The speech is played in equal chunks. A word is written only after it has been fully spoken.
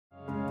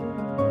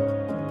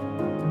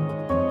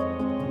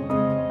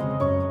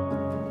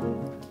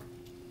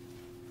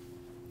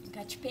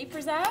your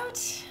papers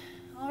out.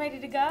 All ready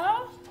to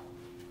go?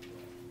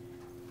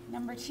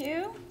 Number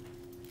 2.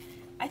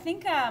 I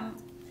think I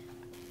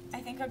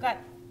got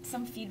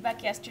some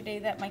feedback yesterday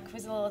that my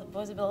quiz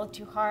was a little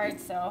too hard,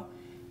 so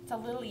it's a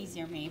little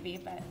easier maybe,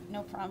 but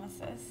no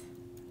promises.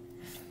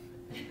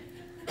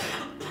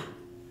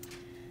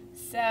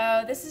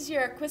 So this is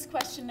your quiz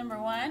question number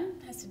 1.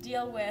 It has to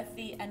deal with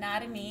the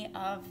anatomy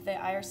of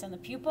the iris and the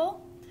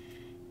pupil.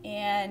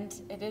 And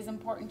it is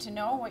important to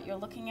know what you're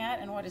looking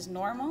at and what is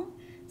normal.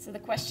 So the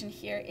question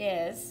here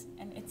is,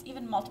 and it's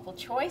even multiple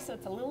choice, so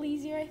it's a little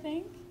easier, I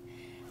think,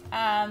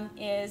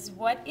 is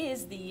what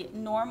is the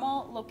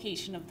normal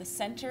location of the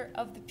center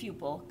of the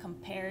pupil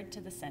compared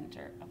to the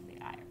center of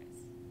the iris?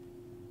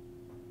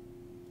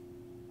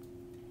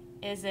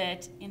 Is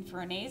it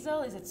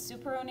inferonasal? Is it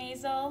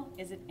supraronasal?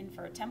 Is it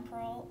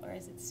inferotemporal? Or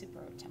is it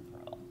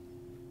supratemporal?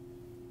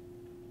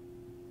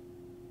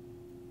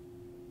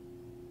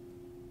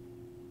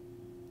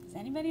 Does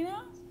anybody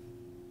know?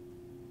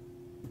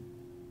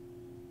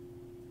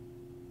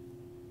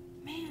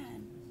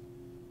 Man.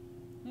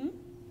 Hmm? Are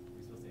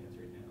we supposed to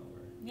answer it now,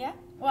 or? Yeah?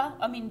 Well,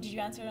 I mean, did you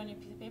answer it on your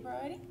piece of paper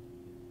already?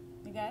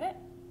 You got it?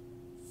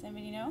 Does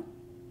anybody know?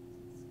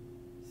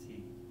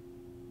 C.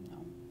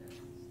 No.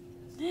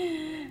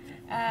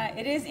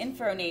 It is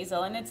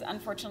inferonasal, and it's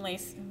unfortunately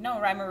no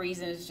rhyme or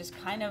reason. It's just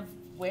kind of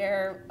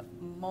where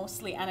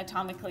mostly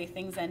anatomically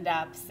things end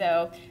up.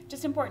 So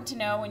just important to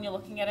know when you're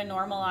looking at a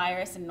normal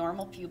iris and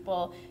normal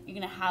pupil, you're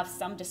going to have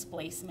some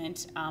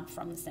displacement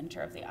from the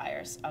center of the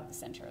iris of the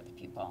center of the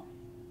pupil.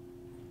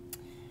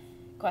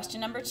 Question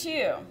number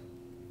 2.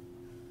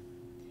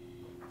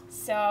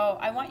 So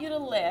I want you to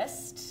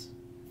list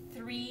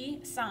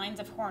 3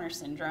 signs of Horner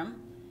syndrome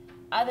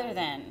other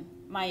than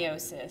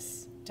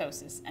meiosis,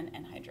 ptosis, and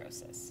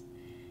anhidrosis.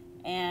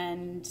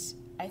 And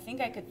I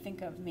think I could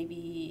think of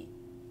maybe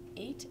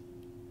 8.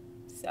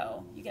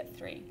 So you get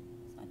 3.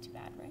 It's not too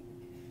bad, right?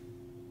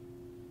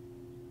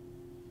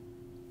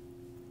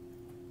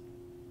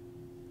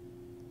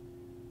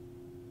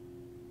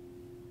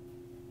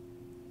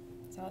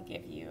 So I'll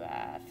give you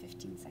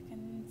 15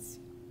 seconds.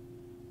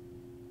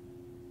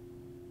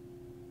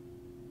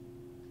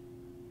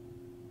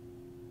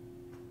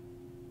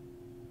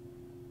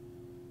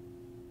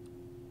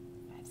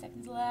 5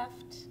 seconds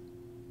left.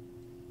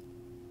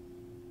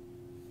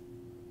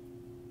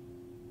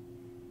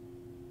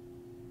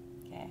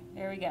 Okay,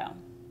 there we go.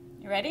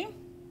 You ready?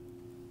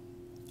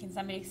 Can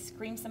somebody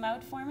scream some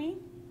out for me?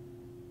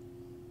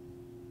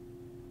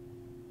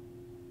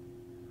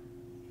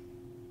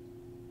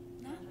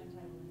 No?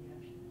 Conjunctival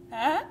injection.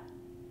 Huh?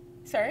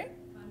 Sorry?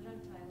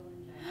 Conjunctival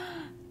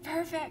injection.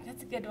 Perfect,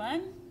 that's a good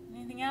one.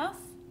 Anything else?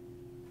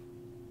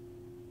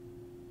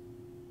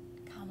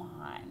 Come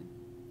on.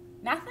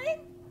 Nothing?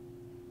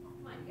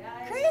 Come on,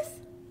 guys. Chris?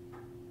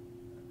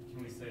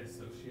 Can we say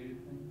associated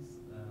things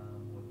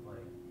with,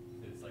 like,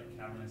 if it's like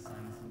cavernous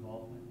sinus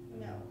involvement?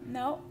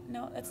 No.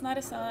 No, that's not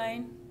a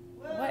sign.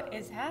 Well, What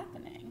is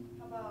happening?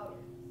 How about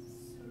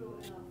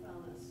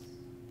pseudoanophthalmos?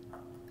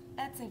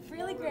 That's a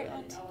really great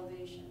one.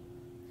 Elevation.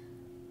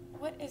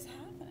 What is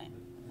happening?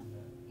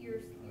 Your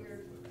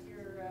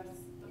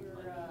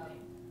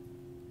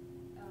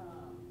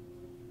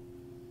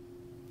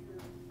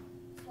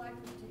flag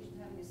presentation is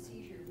having a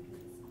seizure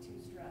because it's too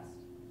stressed.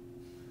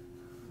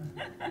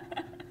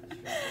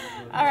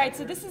 All right,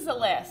 so this is a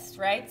list,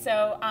 right?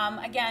 So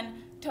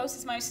again,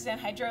 ptosis, meiosis,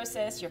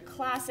 anhidrosis, your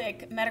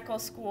classic medical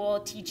school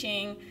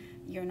teaching.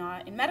 You're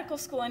not in medical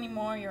school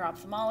anymore, you're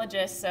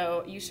ophthalmologist,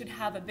 so you should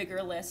have a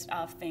bigger list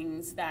of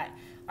things that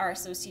are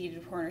associated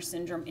with Horner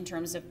syndrome in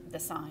terms of the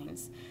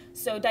signs.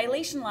 So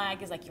dilation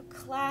lag is like your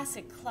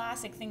classic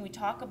thing we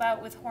talk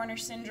about with Horner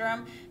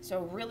syndrome,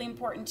 so really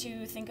important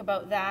to think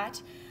about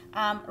that.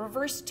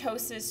 Reverse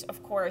ptosis,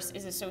 of course,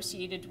 is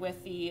associated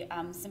with the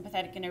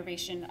sympathetic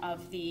innervation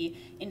of the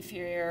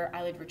inferior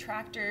eyelid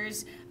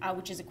retractors,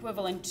 which is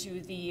equivalent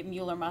to the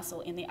Mueller muscle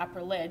in the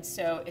upper lid.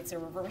 So it's a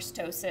reverse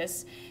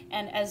ptosis.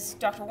 And as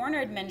Dr. Warner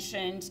had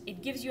mentioned,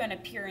 it gives you an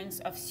appearance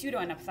of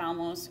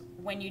pseudoanophthalmos.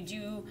 When you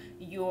do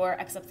your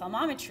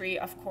exophthalmometry,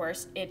 of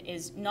course, it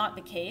is not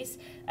the case.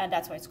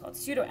 That's why it's called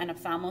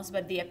pseudoanophthalmos.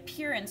 But the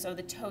appearance of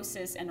the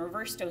ptosis and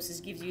reverse ptosis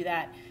gives you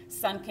that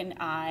sunken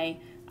eye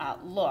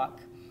look.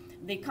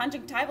 The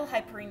conjunctival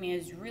hyperemia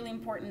is really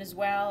important as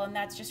well, and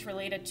that's just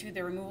related to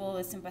the removal of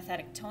the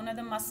sympathetic tone of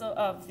the muscle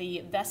of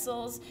the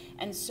vessels.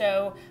 And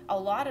so a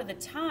lot of the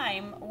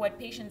time, what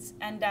patients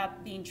end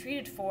up being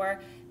treated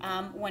for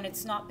when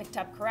it's not picked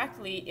up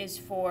correctly is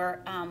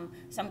for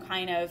some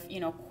kind of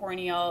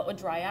corneal or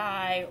dry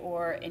eye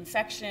or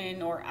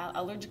infection or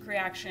allergic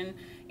reaction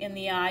in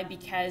the eye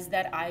because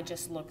that eye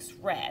just looks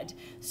red.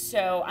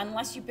 So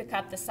unless you pick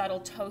up the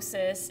subtle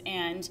ptosis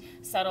and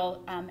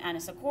subtle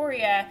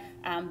anisocoria,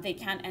 they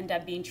can end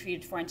up being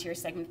treated for anterior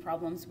segment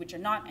problems, which are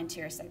not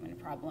anterior segment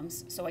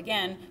problems. So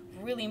again,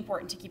 really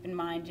important to keep in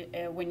mind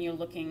when you're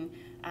looking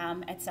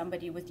at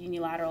somebody with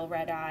unilateral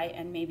red eye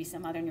and maybe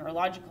some other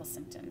neurological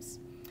symptoms.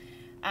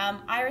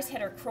 Iris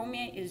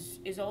heterochromia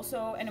is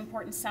also an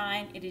important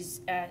sign. It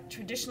is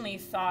traditionally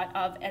thought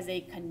of as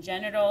a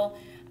congenital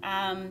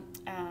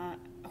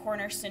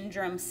Horner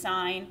syndrome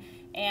sign.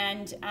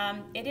 And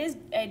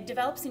it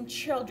develops in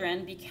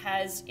children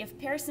because if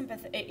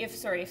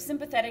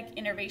sympathetic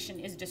innervation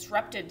is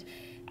disrupted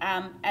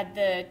at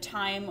the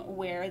time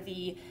where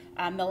the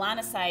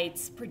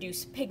melanocytes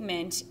produce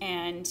pigment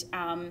and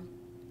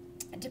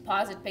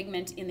deposit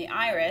pigment in the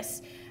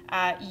iris,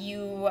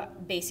 you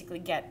basically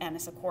get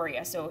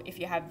anisocoria. So if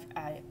you have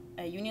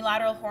a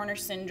unilateral Horner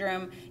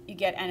syndrome, you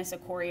get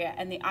anisocoria,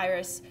 and the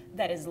iris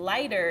that is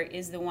lighter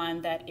is the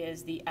one that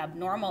is the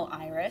abnormal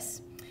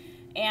iris.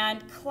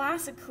 And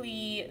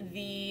classically,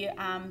 the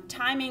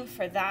timing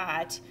for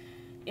that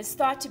is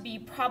thought to be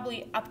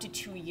probably up to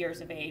 2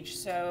 years of age.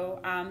 So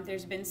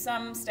there's been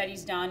some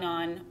studies done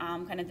on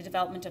kind of the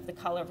development of the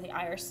color of the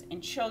iris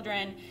in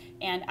children,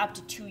 and up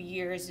to 2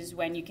 years is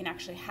when you can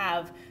actually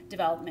have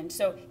development.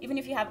 So even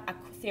if you have,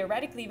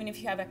 theoretically, even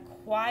if you have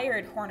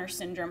acquired Horner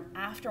syndrome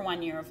after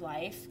 1 year of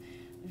life,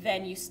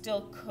 then you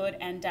still could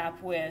end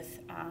up with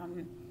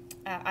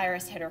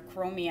iris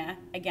heterochromia.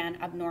 Again,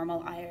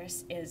 abnormal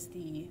iris is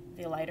the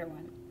lighter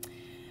one.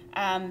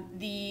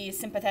 The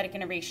sympathetic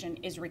innervation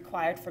is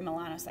required for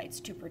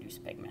melanocytes to produce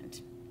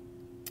pigment.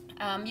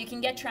 You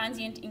can get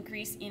transient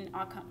increase in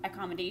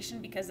accommodation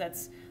because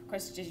that's, of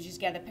course, you just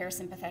get the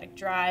parasympathetic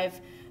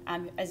drive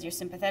as your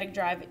sympathetic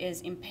drive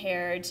is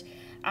impaired.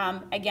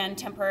 Again,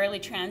 temporarily,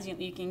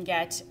 transiently, you can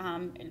get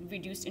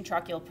reduced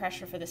intraocular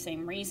pressure for the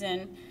same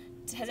reason.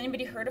 Has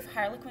anybody heard of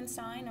Harlequin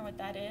sign or what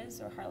that is,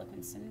 or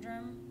Harlequin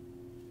syndrome?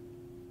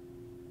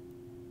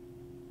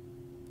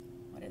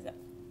 What is it?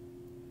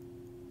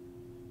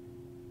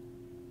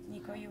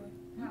 Nico, you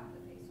were? Half the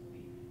face will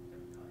be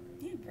different color.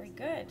 Yeah, very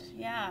good.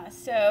 Yeah,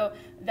 so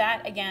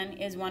that again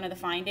is one of the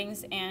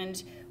findings.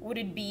 And would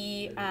it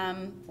be,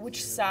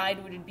 which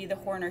side would it be the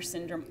Horner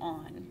syndrome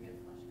on?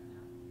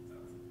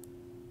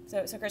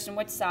 So Kristen,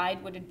 what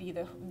side would it be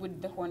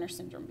would the Horner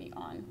syndrome be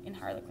on in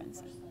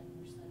Harlequin's?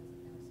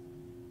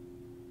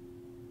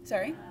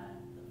 Sorry? The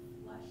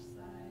flush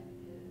side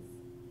is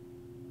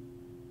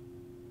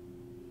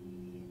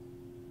the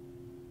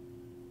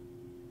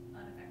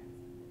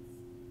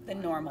unaffected. The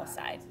normal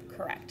side,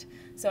 correct.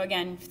 So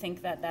again,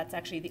 think that that's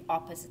actually the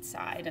opposite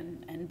side,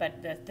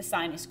 but the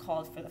sign is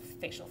called for the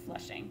facial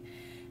flushing.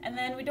 And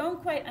then we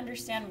don't quite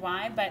understand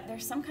why, but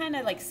there's some kind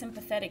of like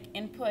sympathetic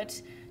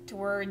input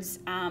towards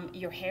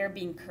your hair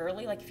being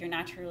curly, like if you're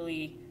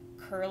naturally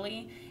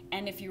curly,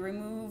 and if you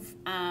remove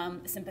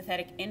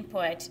sympathetic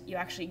input, you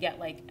actually get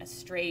like a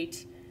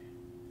straight,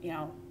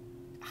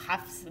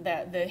 half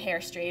the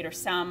hair straight, or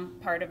some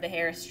part of the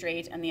hair is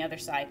straight and the other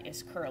side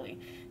is curly.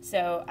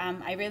 So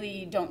I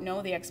really don't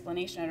know the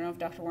explanation. I don't know if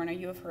Dr. Warner,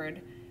 you have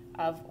heard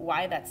of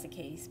why that's the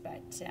case,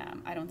 but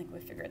I don't think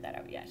we've figured that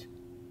out yet.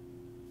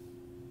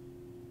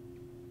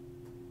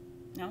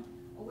 No?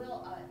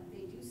 Well,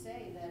 they do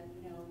say that,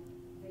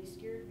 they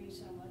scared me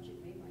so much it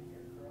made my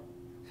hair curl.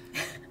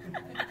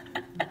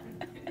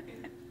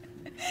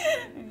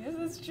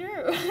 This is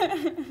true.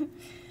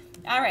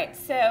 All right,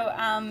 so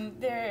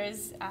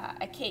there's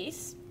a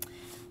case.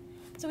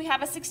 So we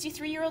have a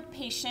 63-year-old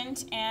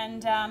patient,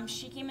 and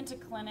she came into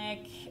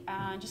clinic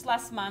just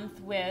last month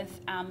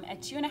with a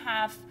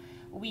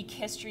 2.5-week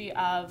history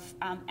of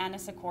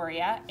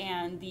anisocoria,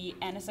 and the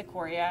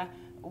anisocoria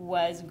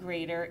was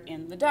greater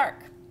in the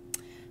dark.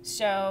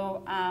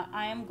 So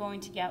I am going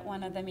to get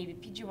one of the maybe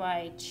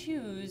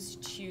PGY2s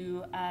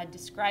to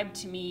describe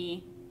to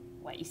me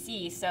what you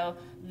see. So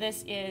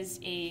this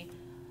is a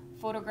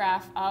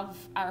photograph of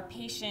our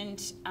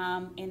patient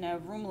in a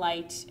room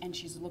light, and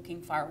she's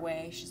looking far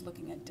away. She's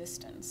looking at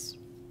distance.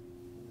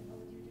 What the hell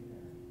did you do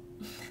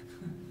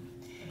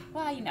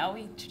there? Well,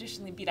 we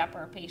traditionally beat up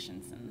our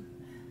patients in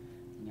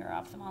your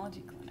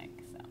ophthalmology clinic.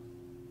 So.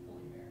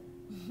 Fully fair.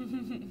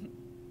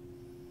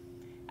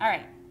 All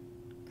right,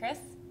 Chris?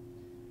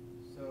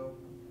 So,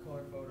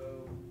 color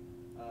photo,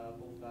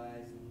 both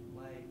eyes in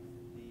light.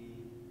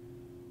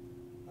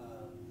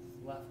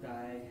 The left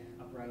eye,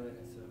 upper eyelid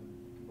has some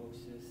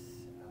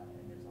ecchymosis,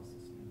 and there's also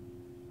some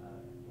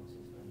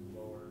ecchymosis on the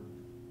lower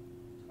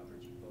upper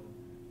cheekbone,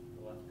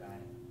 the left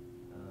eye.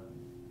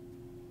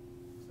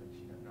 Looks like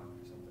she got knocked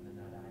or something in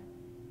that eye.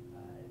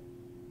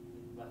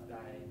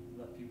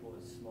 Left pupil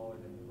is smaller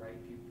than the right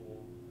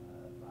pupil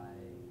by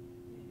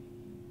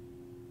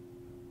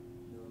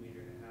maybe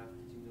 1.5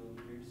 to 2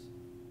 millimeters.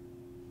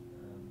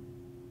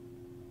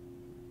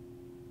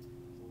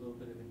 A little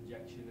bit of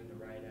injection in the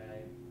right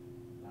eye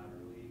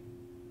laterally.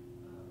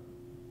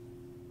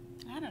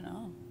 I don't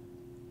know.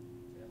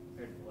 Yeah,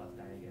 compared to the left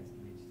eye, I guess,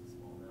 maybe just a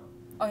small amount.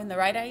 Oh, in the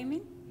right eye, you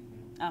mean?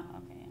 Mm-hmm. Oh,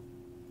 okay.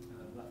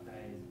 Left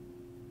eye is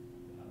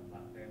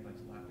very much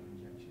lack of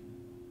injection.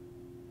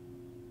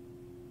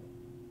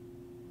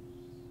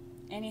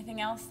 Anything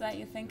else that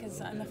you think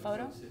is in the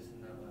photo? In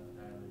that left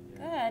eyelid,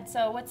 yeah. Good.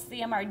 So what's the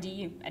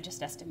MRD? I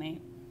just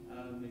estimate.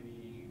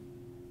 Maybe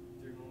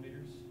 3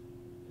 millimeters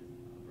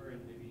upper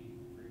and maybe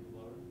 3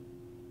 lower.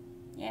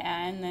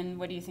 Yeah, and then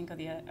what do you think of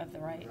the right?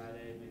 Right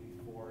eye, maybe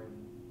 4 and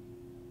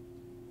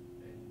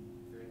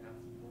 3.5.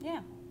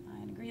 Yeah,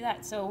 I agree with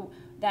that. So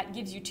that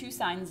gives you 2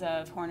 signs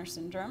of Horner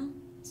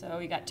syndrome. So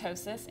you got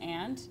ptosis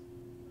and,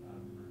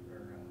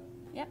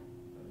 yep,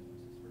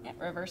 yep,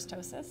 reverse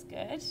ptosis, good.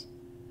 Yeah,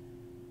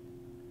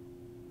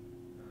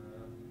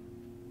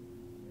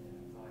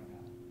 that's all I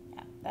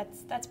got. Yeah,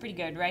 that's pretty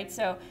good, right?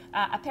 So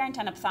apparent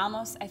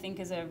anophthalmos, I think,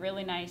 is a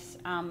really nice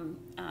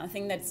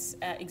thing that's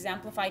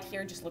exemplified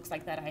here. Just looks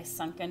like that eye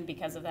sunken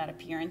because of that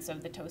appearance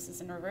of the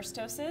ptosis and reverse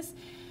ptosis.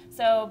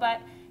 So,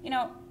 but you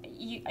know,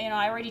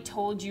 I already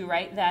told you,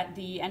 right, that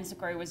the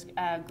anisocoria was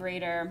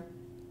greater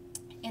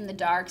in the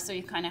dark, so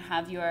you kind of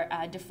have your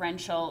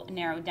differential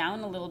narrowed down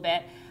a little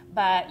bit.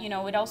 But you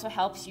know, it also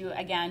helps you,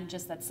 again,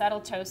 just that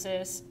subtle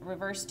ptosis,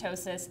 reverse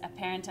ptosis,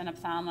 apparent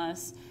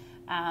anophthalmos,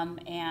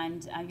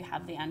 and you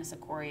have the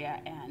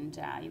anisocoria, and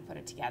you put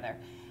it together.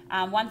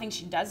 One thing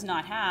she does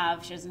not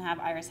have, she doesn't have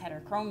iris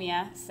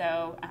heterochromia,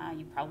 so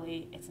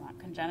it's not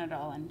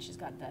congenital, and she's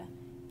got the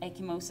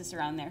ecchymosis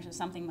around there, so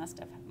something must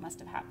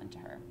have happened to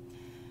her.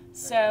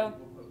 So,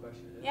 One quick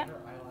question. Is yep.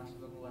 her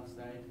eyelashes on the left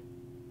side?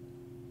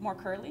 More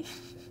curly?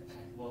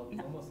 Well,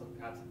 No. almost like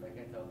perhaps, but I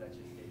can't tell if that's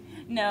just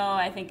maybe. No,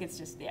 I think it's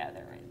just, yeah,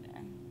 they're right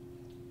there.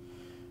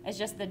 It's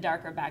just the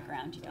darker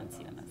background, you don't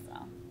see them as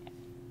well.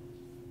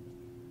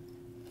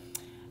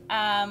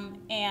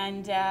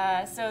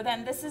 Yeah. So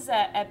then this is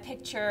a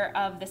picture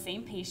of the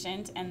same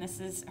patient, and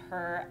this is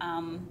her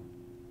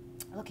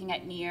looking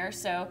at near.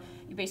 So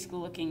you're basically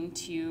looking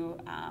to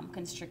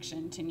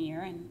constriction to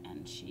near,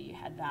 and she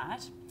had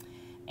that.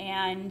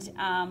 And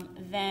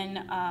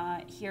then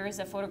here is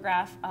a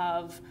photograph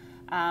of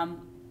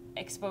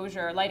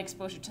light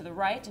exposure to the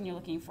right, and you're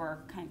looking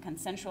for kind of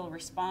consensual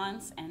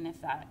response, and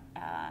if that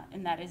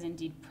is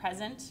indeed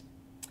present.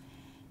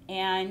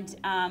 And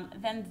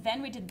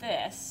then we did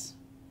this.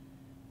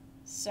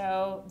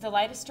 So the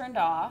light is turned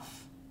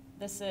off.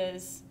 This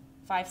is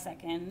 5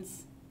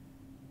 seconds.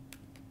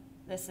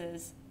 This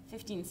is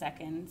 15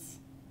 seconds.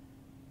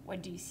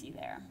 What do you see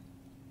there?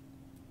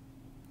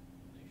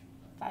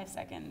 5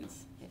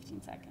 seconds,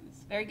 15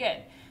 seconds. Very good.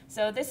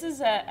 So this is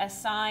a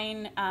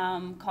sign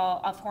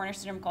of Horner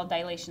syndrome called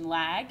dilation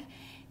lag.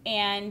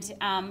 And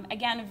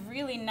again, a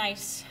really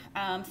nice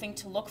thing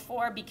to look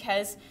for,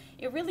 because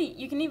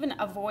you can even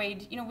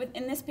avoid,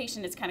 in this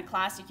patient, it's kind of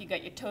classic. You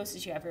got your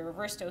ptosis, you have your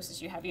reverse ptosis,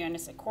 you have your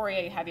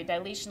anisocoria, you have your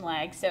dilation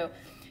lag. So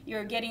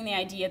you're getting the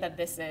idea that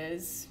this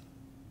is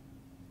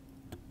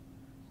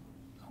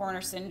Horner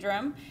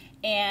syndrome.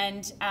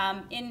 And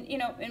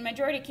in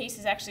majority of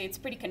cases, actually, it's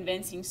pretty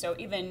convincing. So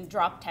even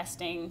drop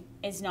testing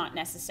is not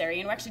necessary.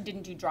 And we actually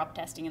didn't do drop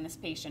testing in this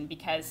patient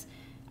because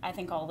I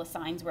think all the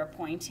signs were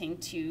pointing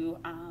to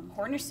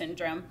Horner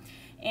syndrome.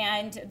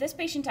 And this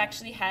patient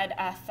actually had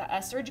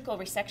a surgical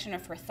resection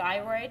of her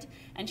thyroid,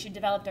 and she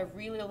developed a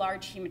really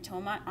large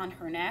hematoma on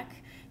her neck,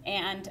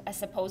 and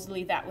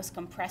supposedly that was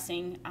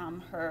compressing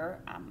her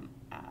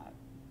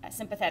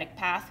sympathetic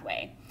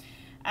pathway.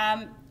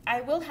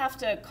 I will have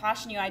to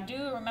caution you, I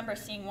do remember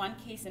seeing one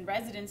case in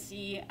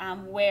residency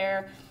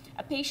where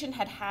a patient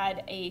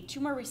had a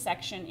tumor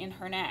resection in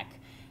her neck,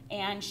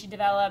 and she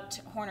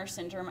developed Horner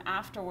syndrome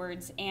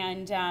afterwards.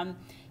 And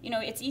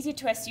it's easy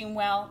to assume,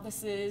 well,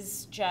 this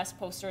is just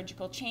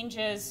post-surgical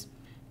changes,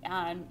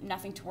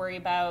 nothing to worry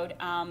about.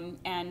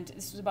 And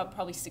this was about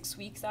probably 6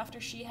 weeks after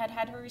she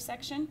had her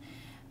resection.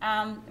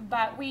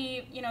 But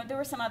there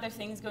were some other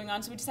things going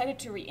on, so we decided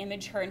to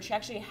re-image her, and she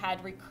actually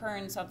had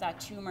recurrence of that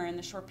tumor in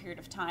the short period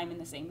of time in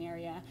the same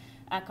area,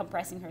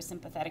 compressing her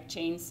sympathetic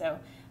chain. So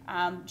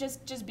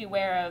just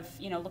beware of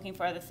looking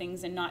for other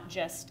things, and not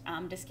just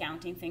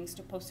discounting things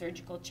to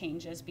post-surgical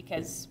changes,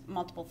 because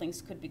multiple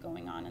things could be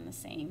going on in the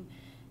same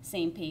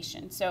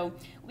patient. So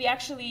we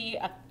actually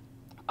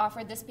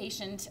offered this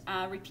patient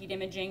repeat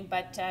imaging,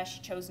 but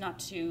she chose not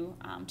to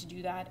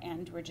do that,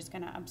 and we're just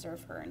going to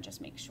observe her and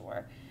just make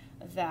sure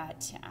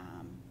that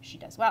she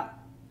does well.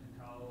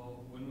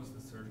 And when was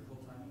the surgical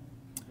time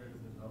compared to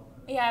the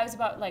development? Yeah, it was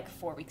about like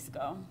 4 weeks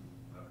ago.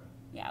 Okay.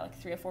 Yeah, like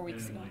 3 or 4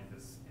 weeks And ago. like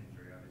this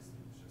injury obviously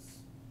was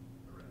just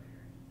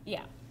hereditary.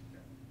 Yeah.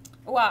 Okay.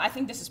 Well, I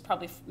think this is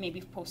probably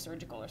maybe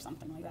post-surgical or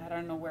something like that. I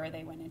don't know where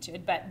they went into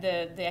it, but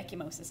the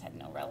ecchymosis had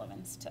no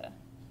relevance to,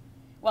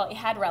 well, it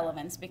had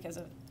relevance because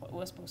of what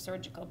was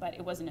post-surgical, but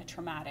it wasn't a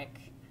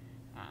traumatic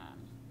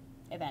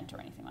event or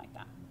anything like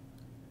that.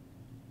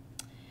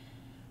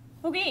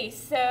 Okay,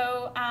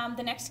 so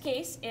the next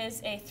case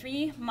is a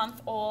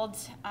 3-month-old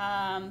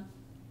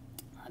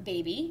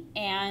baby,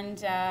 and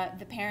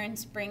the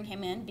parents bring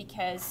him in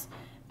because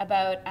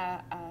about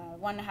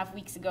 1.5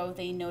 weeks ago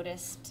they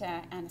noticed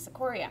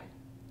anisocoria.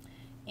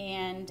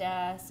 And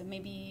so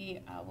maybe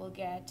we'll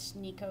get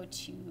Nico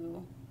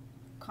to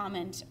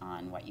comment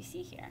on what you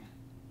see here.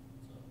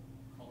 So,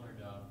 colored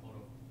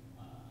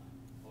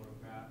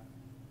photograph.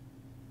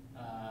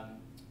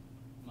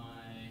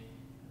 My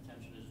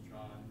attention is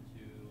drawn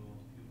to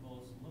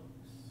pupils.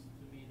 Looks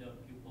to me the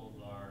pupils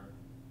are,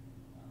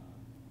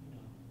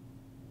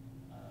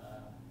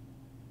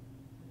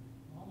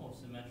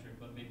 almost symmetric,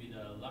 but maybe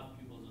the left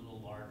pupil is a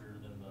little larger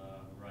than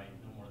the right,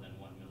 no more than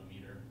 1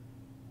 millimeter.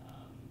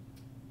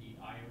 The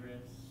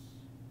iris,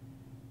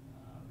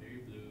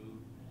 very blue,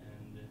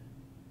 and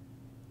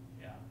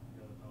yeah, I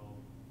don't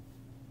know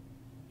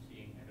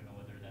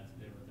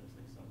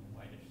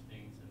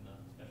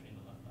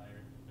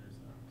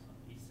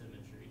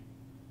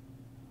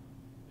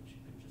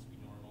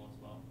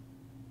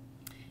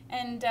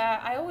And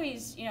I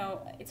always,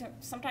 it's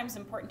sometimes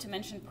important to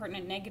mention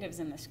pertinent negatives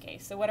in this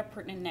case. So what are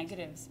pertinent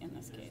negatives in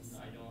this case?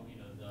 I don't,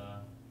 the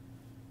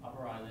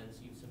upper eyelid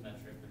seems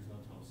symmetric, there's no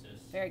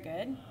ptosis. Very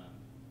good.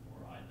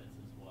 Lower eyelids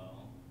as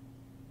well.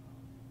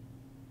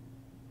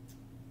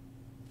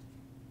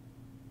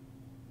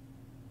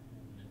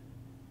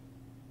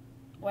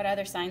 What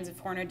other signs of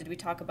Horner did we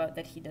talk about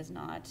that he does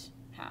not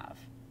have?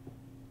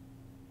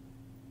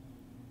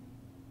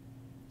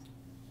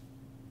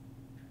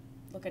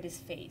 Look at his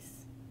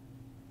face.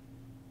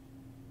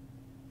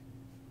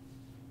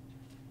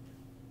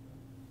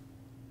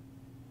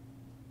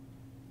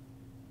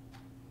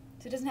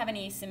 So it doesn't have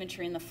any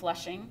asymmetry in the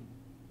flushing,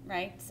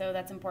 right? So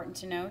that's important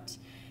to note.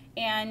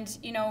 And,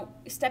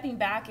 stepping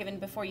back even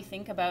before you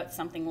think about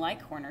something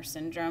like Horner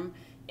syndrome,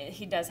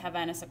 he does have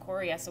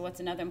anisocoria. So what's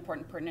another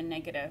important pertinent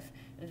negative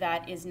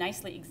that is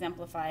nicely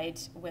exemplified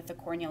with the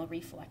corneal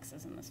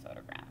reflexes in this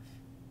photograph?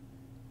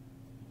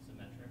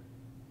 Symmetric.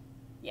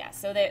 Yeah,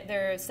 so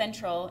they're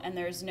central and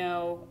there's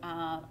no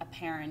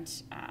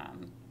apparent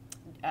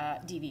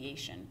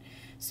deviation.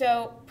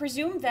 So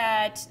presume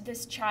that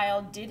this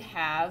child did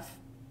have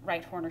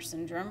right Horner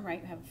syndrome,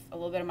 right? Have a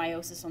little bit of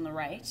meiosis on the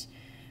right.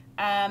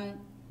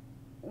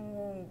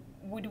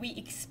 Would we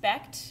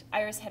expect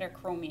iris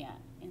heterochromia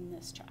in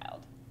this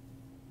child?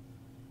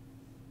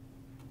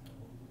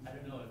 I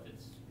don't know if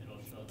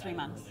it'll show 3 that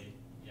months. early.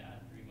 Yeah,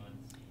 3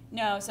 months.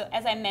 No, so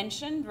as I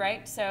mentioned,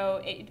 right,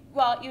 so it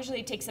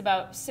usually takes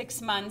about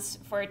 6 months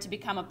for it to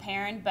become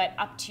apparent, but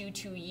up to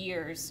 2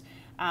 years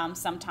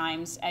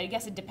sometimes. I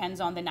guess it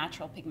depends on the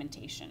natural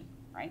pigmentation,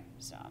 right,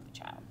 so of the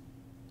child.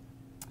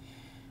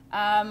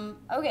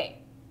 Okay,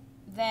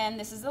 then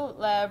this is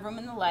the room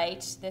in the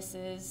light. This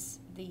is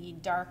the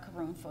dark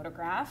room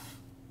photograph.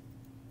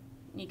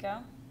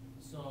 Nico?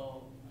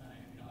 So,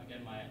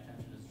 again, my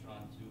attention is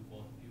drawn to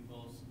both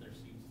pupils. There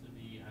seems to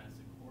be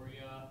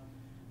anisocoria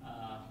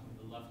with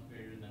the left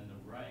greater than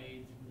the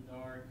right in the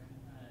dark.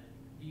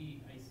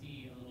 I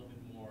see a little bit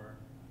more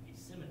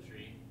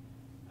asymmetry,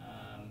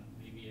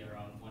 maybe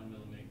around 1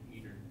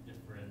 millimeter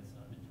difference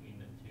between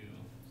the two.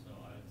 So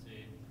I would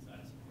say it's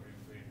anisocoria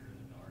greater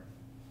in the dark.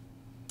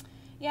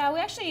 Yeah, we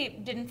actually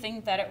didn't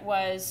think that it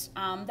was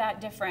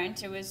that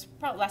different. It was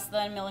probably less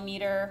than a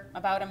millimeter,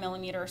 about a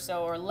millimeter or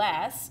so or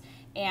less,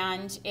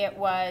 and it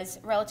was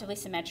relatively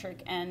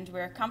symmetric, and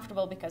we're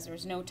comfortable because there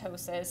was no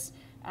ptosis,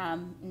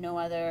 no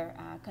other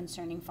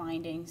concerning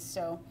findings.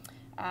 So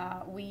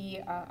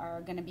we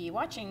are going to be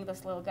watching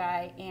this little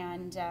guy,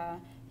 and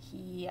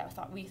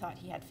we thought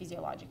he had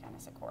physiologic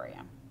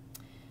anisocoria.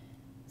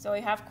 So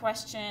we have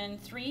question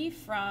 3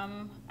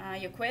 from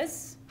your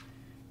quiz,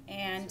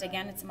 and So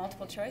again, it's a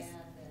multiple choice.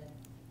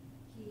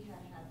 He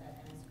had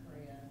that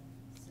anisocoria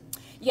since.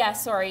 Yeah,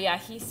 sorry. Yeah,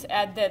 he's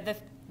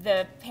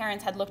the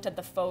parents had looked at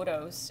the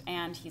photos,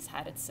 and he's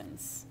had it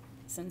since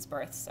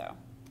birth. So,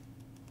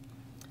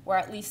 or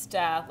at least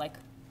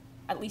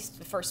at least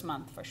the first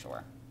month for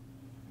sure.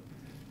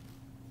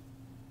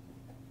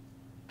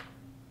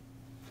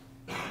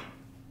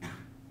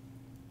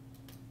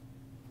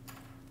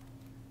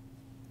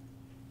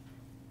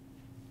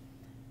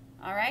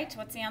 All right.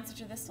 What's the answer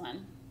to this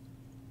one?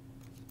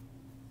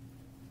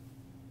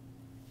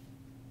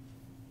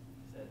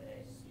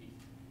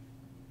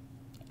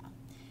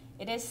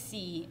 It is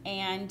C,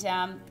 and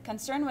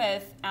concern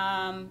with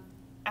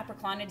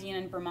aproclonidine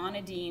and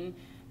brimonidine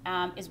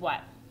is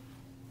what?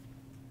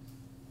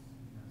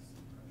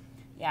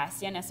 Yeah,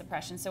 CNS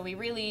suppression. So we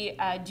really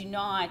do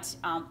not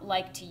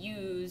like to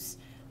use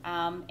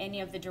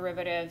any of the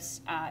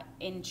derivatives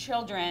in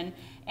children,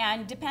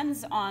 and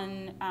depends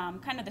on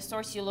kind of the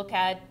source you look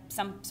at.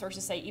 Some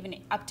sources say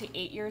even up to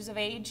 8 years of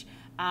age.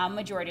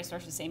 Majority of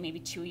sources say maybe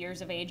 2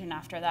 years of age, and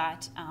after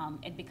that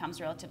it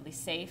becomes relatively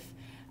safe.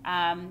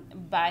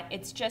 But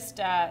it just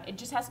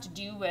has to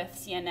do with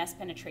CNS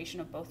penetration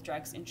of both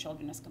drugs in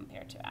children as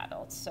compared to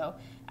adults. So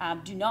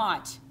do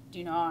not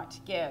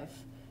give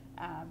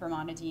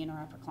brimonidine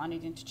or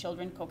aproclonidine to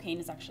children. Cocaine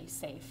is actually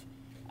safe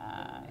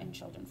in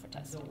children for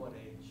testing. Until what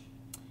age?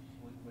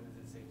 When is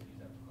it safe to use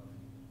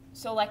aproclonidine?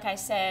 So like I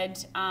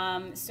said,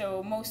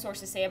 so most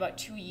sources say about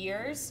 2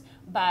 years,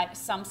 but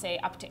some say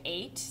up to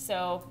 8.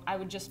 So I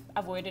would just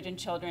avoid it in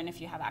children if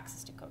you have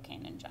access to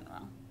cocaine in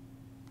general.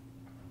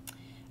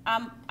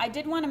 I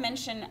did want to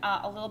mention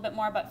a little bit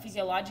more about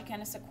physiologic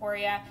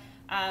anisocoria.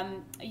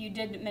 You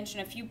did mention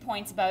a few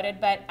points about it,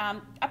 but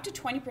up to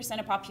 20%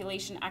 of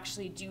population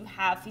actually do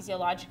have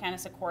physiologic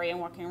anisocoria and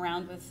walking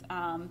around with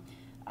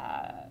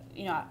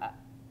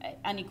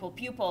unequal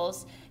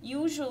pupils.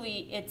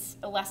 Usually it's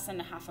less than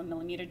 0.5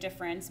 millimeter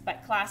difference,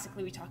 but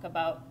classically we talk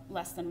about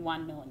less than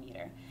 1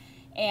 millimeter.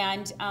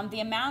 And the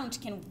amount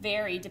can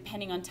vary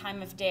depending on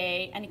time of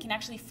day, and it can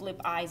actually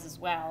flip eyes as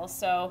well.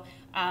 So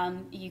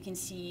you can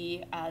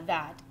see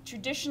that.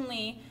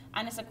 Traditionally,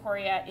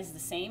 anisocoria is the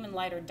same in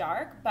light or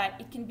dark, but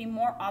it can be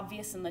more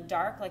obvious in the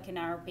dark, like in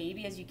our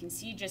baby, as you can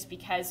see, just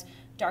because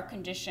dark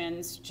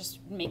conditions just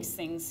makes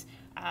things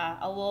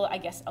a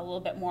little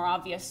bit more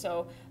obvious.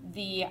 So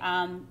the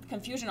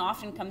confusion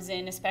often comes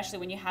in, especially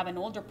when you have an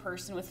older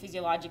person with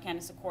physiologic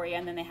anisocoria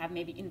and then they have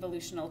maybe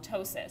involutional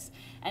ptosis.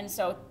 And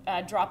so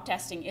drop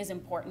testing is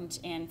important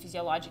in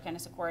physiologic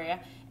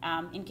anisocoria.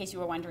 In case you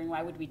were wondering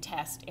why would we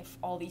test if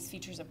all these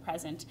features are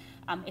present,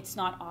 it's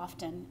not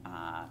often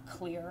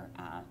clear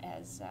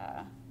as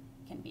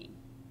can be.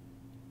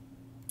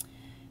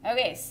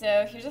 Okay,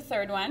 so here's a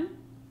third one.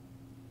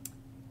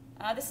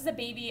 This is a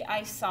baby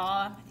I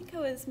saw, I think I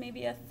was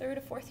maybe a 3rd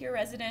or 4th year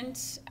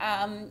resident,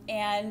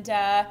 and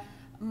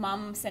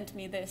mom sent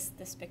me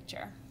this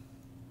picture.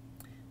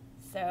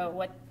 So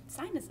what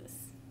sign is this?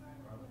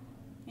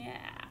 Yeah.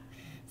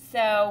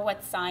 So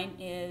what sign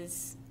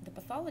is the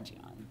pathology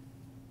on?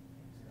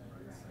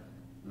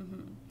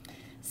 Mm-hmm.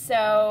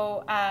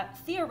 So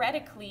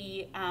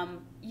theoretically,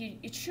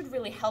 it should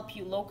really help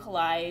you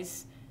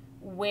localize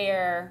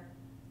where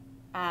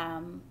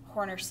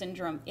Horner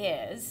syndrome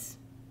is.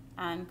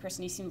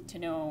 Kristen, you seem to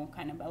know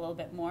kind of a little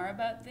bit more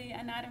about the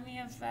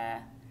anatomy of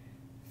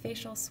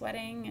facial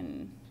sweating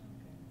and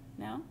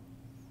no?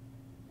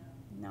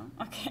 No?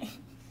 Okay.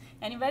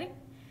 Anybody?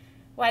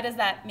 Why does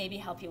that maybe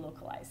help you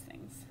localize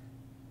things?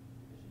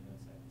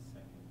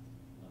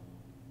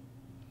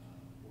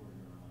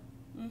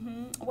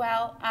 Mm-hmm.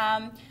 Well,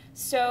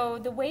 so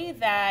the way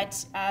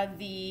that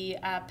the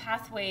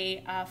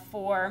pathway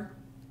for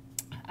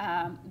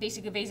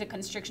basically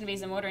vasoconstriction,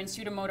 vasomotor, and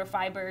pseudomotor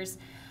fibers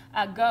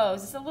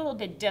goes is a little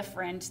bit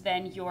different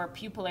than your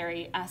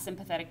pupillary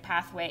sympathetic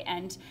pathway,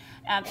 and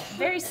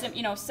very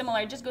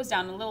similar. It just goes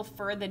down a little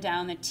further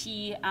down the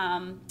T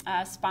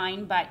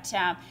spine, but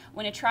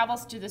when it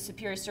travels to the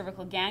superior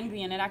cervical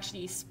ganglion, it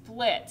actually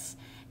splits,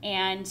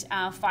 and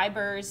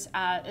fibers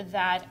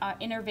that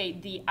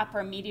innervate the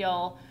upper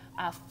medial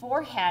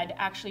forehead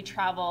actually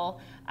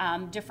travel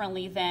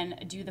differently than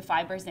do the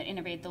fibers that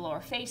innervate the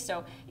lower face.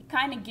 So it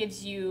kind of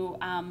gives you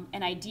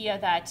an idea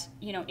that,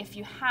 if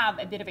you have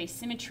a bit of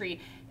asymmetry,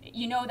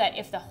 you know that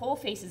if the whole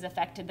face is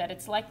affected, that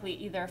it's likely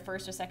either a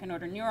 1st or 2nd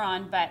order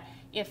neuron, but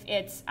if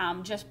it's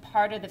just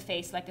part of the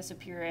face, like a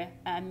superior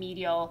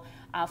medial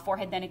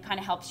forehead, then it kind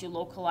of helps you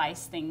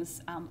localize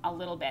things a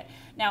little bit.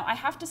 Now, I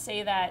have to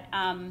say that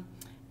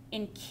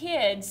in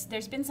kids,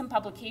 there's been some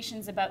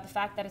publications about the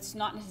fact that it's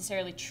not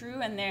necessarily true,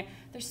 and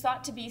there's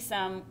thought to be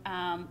some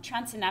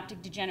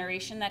transsynaptic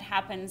degeneration that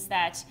happens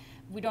that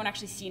we don't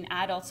actually see in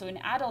adults. So in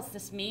adults,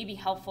 this may be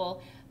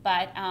helpful,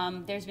 but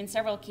there's been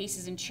several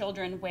cases in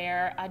children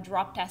where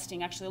drop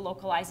testing actually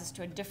localizes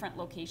to a different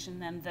location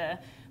than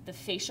the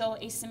facial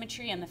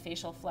asymmetry and the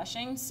facial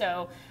flushing.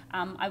 So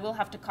I will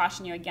have to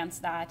caution you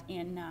against that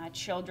in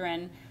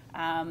children.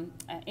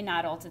 In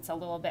adults, it's a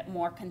little bit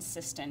more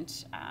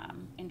consistent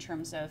in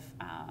terms of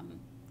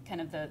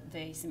kind of the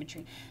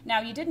asymmetry.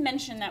 Now, you did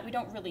mention that we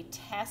don't really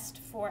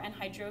test for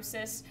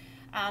anhidrosis.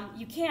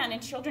 You can in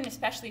children,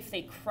 especially if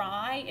they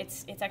cry.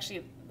 It's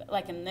actually,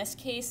 like in this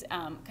case,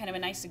 kind of a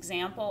nice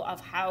example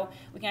of how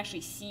we can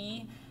actually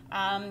see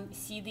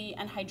the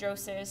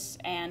anhidrosis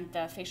and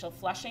the facial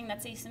flushing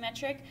that's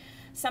asymmetric.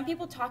 Some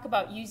people talk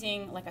about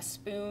using like a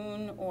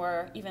spoon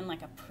or even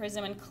like a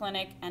prism in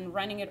clinic and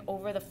running it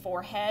over the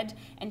forehead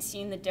and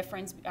seeing the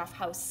difference of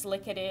how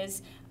slick it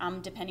is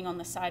depending on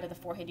the side of the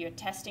forehead you're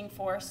testing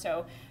for.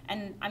 So,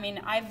 and I mean,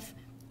 I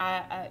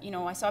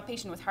saw a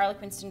patient with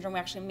Harlequin syndrome. We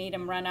actually made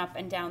him run up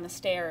and down the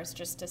stairs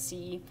just to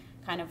see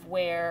kind of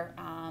where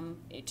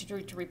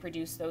to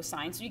reproduce those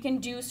signs. So you can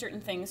do certain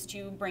things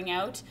to bring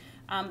out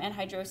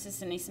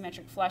anhidrosis and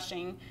asymmetric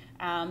flushing.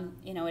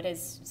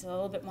 It's a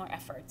little bit more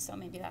effort, so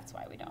maybe that's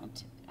why we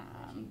don't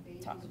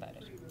talk about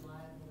it. Pretty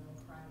reliable,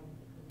 they'll cry with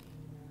the cookie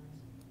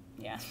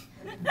in their eyes.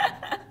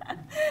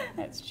 Yeah,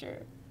 that's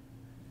true.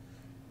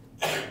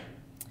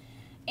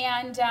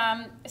 And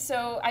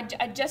so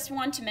I just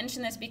want to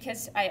mention this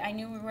because I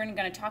knew we weren't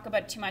going to talk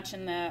about it too much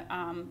in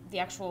the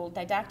actual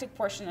didactic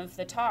portion of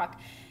the talk,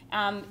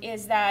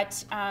 is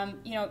that,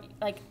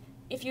 like,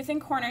 if you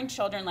think Horner in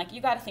children, like,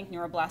 you got to think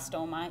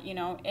neuroblastoma,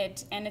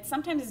 and it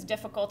sometimes is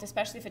difficult,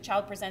 especially if a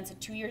child presents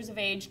at 2 years of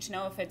age, to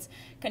know if it's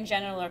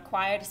congenital or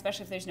acquired,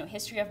 especially if there's no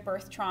history of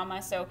birth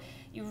trauma. So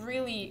you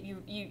really,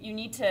 you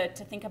need to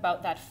think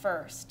about that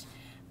first.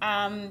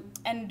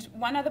 And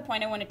one other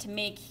point I wanted to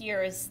make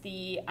here is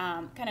the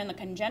kind of on the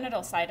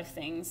congenital side of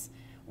things.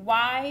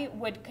 Why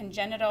would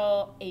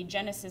congenital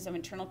agenesis of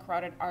internal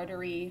carotid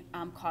artery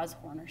cause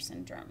Horner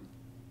syndrome?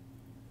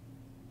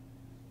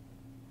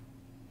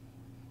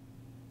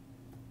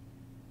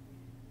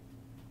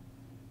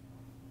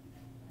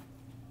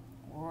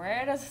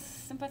 Where does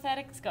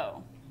sympathetics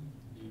go?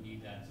 You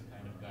need that to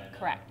kind of guide.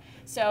 Correct.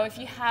 So if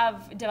you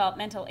have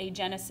developmental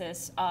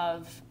agenesis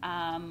of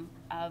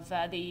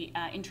the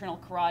internal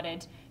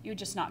carotid, you're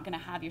just not going to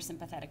have your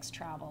sympathetics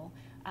travel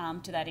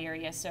to that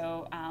area.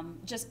 So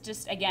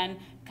just again,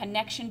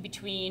 connection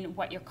between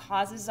what your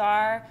causes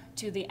are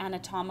to the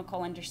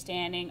anatomical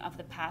understanding of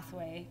the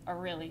pathway are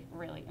really,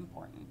 really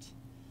important.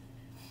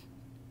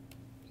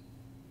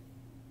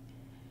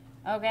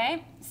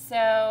 Okay,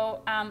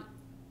 so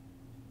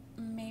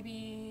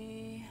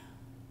maybe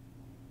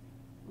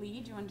Lee,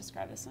 do you want to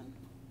describe this one?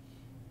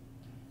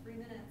 3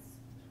 minutes.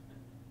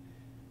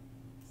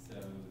 So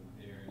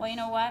there's. Well, you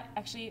know what?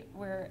 Actually,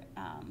 we're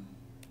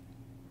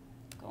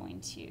going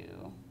to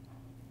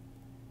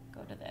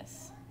go to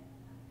this.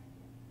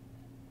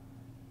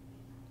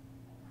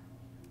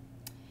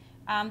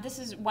 This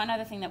is one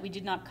other thing that we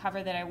did not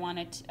cover that I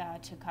wanted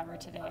to cover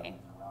today.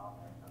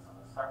 This is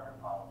a second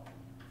problem.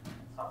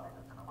 It's something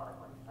that's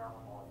clinically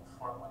observable in the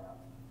slit lamp,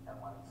 and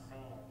when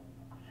seen,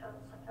 should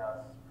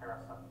suggest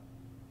parasitic.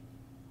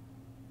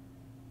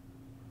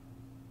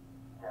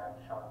 Yeah,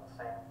 it's showing the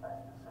same thing,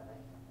 isn't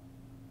it?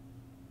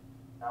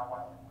 Now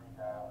what you read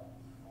that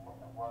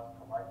it was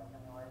to light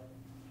stimulation.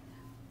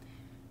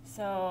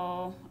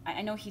 So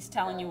I know he's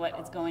telling you what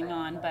is going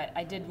on, but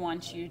I did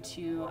want you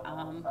to.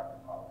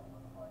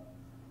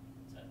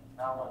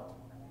 Now what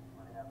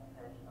the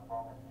application of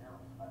all the ear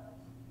response.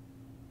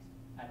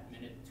 At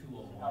minute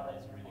 201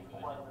 is really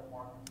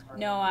good.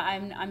 No,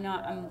 I'm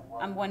not.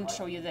 I'm going to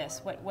show you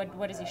this.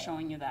 What is he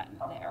showing you that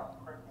there?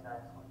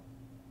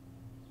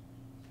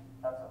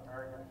 That's a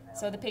very good example.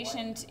 So the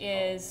patient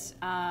is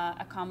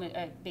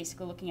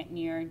basically looking at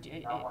near,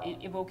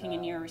 evoking a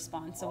near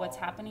response. So what's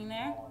happening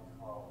there?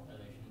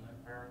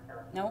 Dilation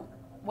there. No.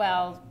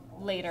 Well,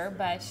 later,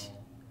 but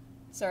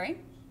sorry.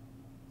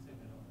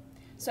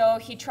 So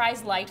he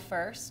tries light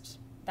first.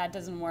 That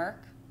doesn't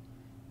work.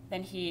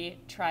 Then he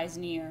tries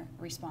near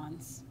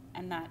response,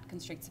 and that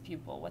constricts the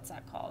pupil. What's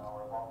that called?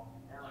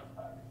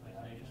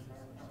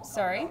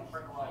 Sorry?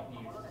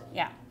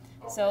 Yeah.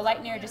 So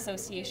light near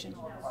dissociation.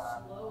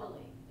 How slowly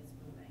it's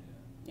moving.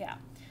 Yeah.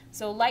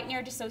 So light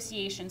near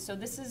dissociation. So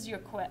this is your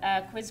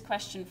quiz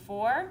question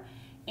 4.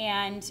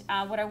 And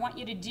what I want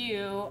you to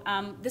do,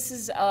 this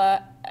is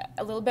a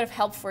little bit of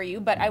help for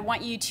you, but I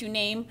want you to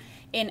name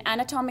an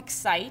anatomic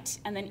site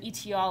and then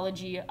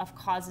etiology of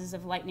causes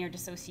of light near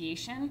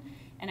dissociation.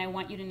 And I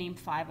want you to name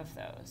 5 of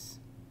those.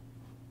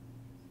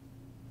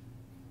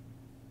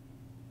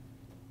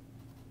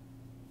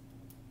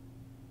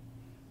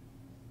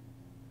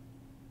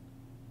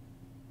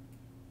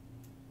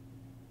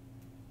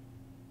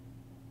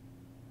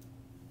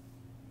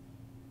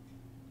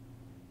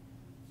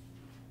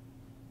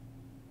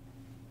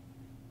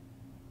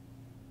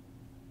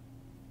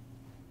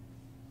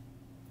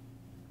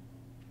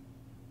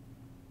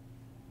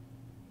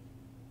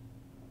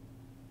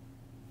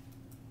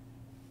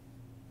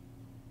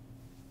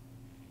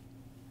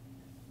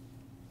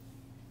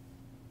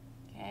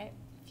 Okay,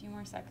 a few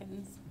more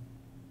seconds.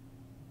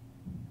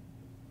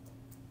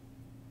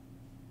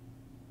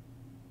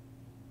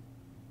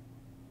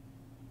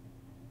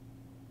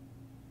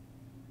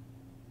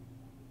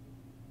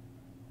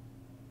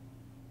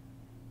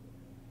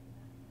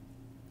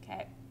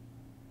 Okay,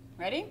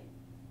 ready?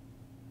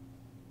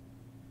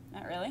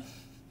 Not really.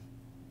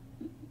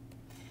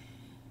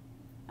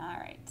 All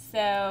right,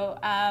 so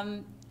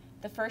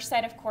the first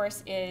site, of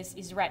course,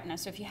 is retina.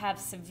 So if you have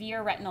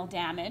severe retinal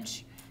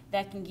damage,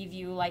 that can give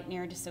you light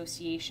near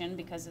dissociation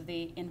because of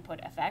the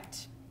input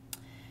effect.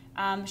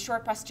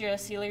 Short posterior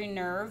ciliary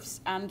nerves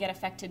get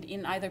affected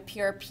in either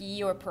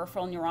PRP or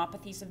peripheral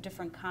neuropathies of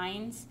different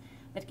kinds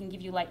that can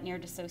give you light near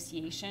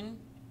dissociation.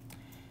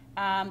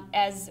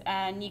 As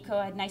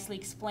Nico had nicely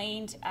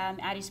explained,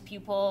 Addie's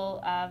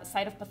pupil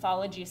site of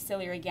pathology is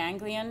ciliary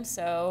ganglion,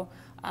 so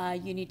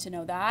you need to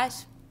know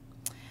that.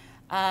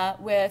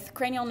 With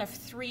cranial nerve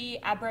 3,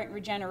 aberrant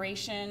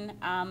regeneration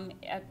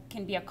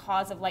can be a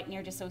cause of light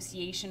near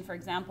dissociation, for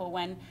example,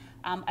 when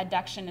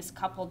adduction is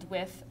coupled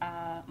with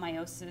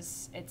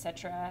meiosis,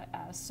 etc.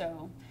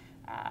 So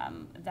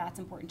that's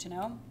important to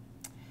know.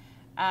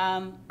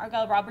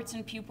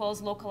 Argyll-Robertson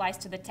pupils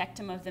localized to the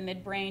tectum of the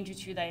midbrain due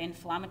to the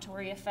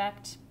inflammatory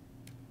effect.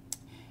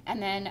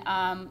 And then,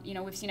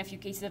 we've seen a few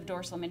cases of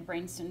dorsal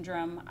midbrain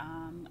syndrome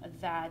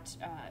that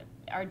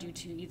are due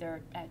to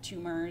either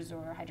tumors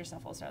or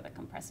hydrocephalus or other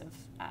compressive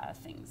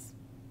things.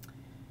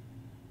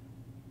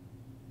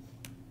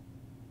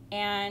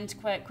 And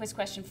quiz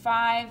question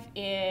 5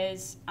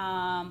 is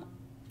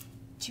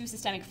 2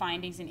 systemic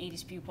findings in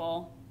Addie's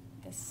pupil.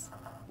 This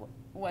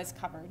was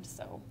covered,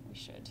 so we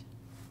should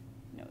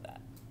know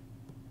that.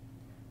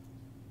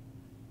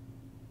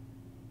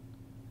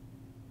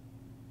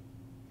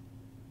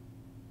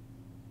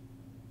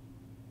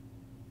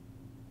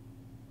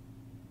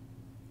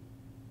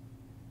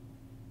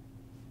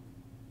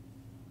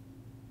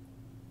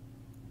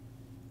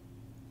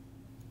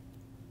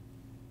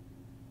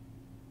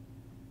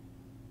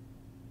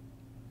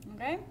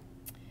 Okay,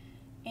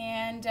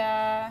 and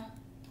a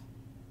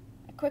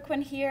quick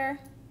one here.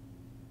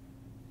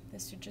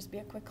 This should just be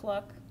a quick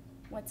look.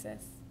 What's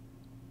this?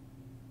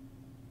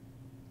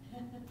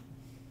 Can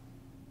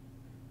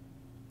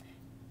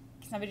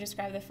somebody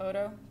describe the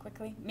photo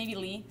quickly? Maybe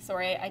Lee.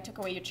 Sorry, I took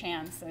away your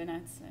chance, so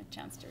that's a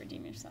chance to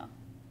redeem yourself.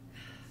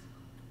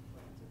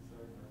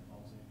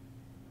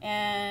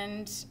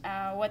 And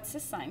what's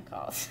this sign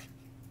called?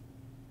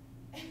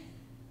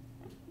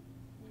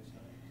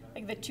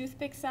 Like the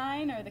toothpick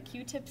sign or the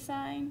Q-tip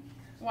sign?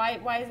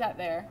 Why is that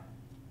there?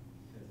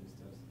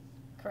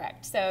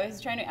 Correct. So he's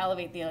trying to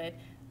elevate the lid.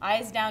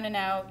 Eyes down and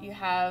out. You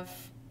have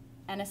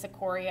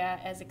anisocoria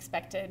as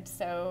expected.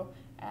 So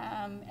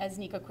as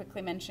Nico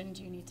quickly mentioned,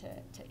 you need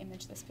to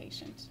image this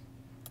patient.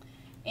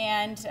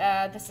 And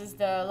this is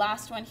the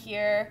last one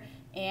here.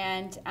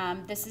 And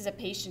this is a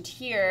patient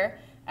here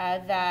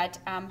that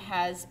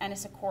has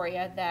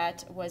anisocoria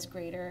that was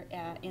greater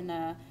in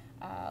a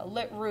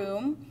lit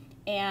room.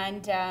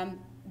 And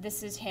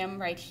this is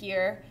him right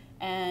here.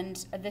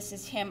 And this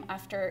is him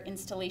after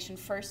installation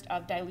first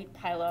of dilute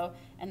pylo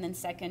and then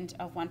second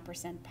of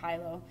 1%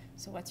 pylo.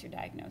 So what's your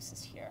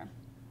diagnosis here?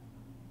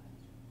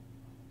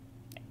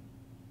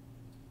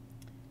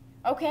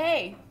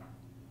 Okay,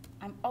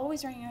 I'm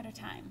always running out of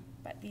time,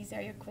 but these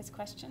are your quiz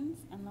questions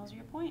and those are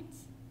your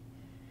points.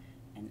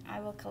 And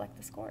I will collect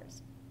the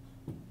scores.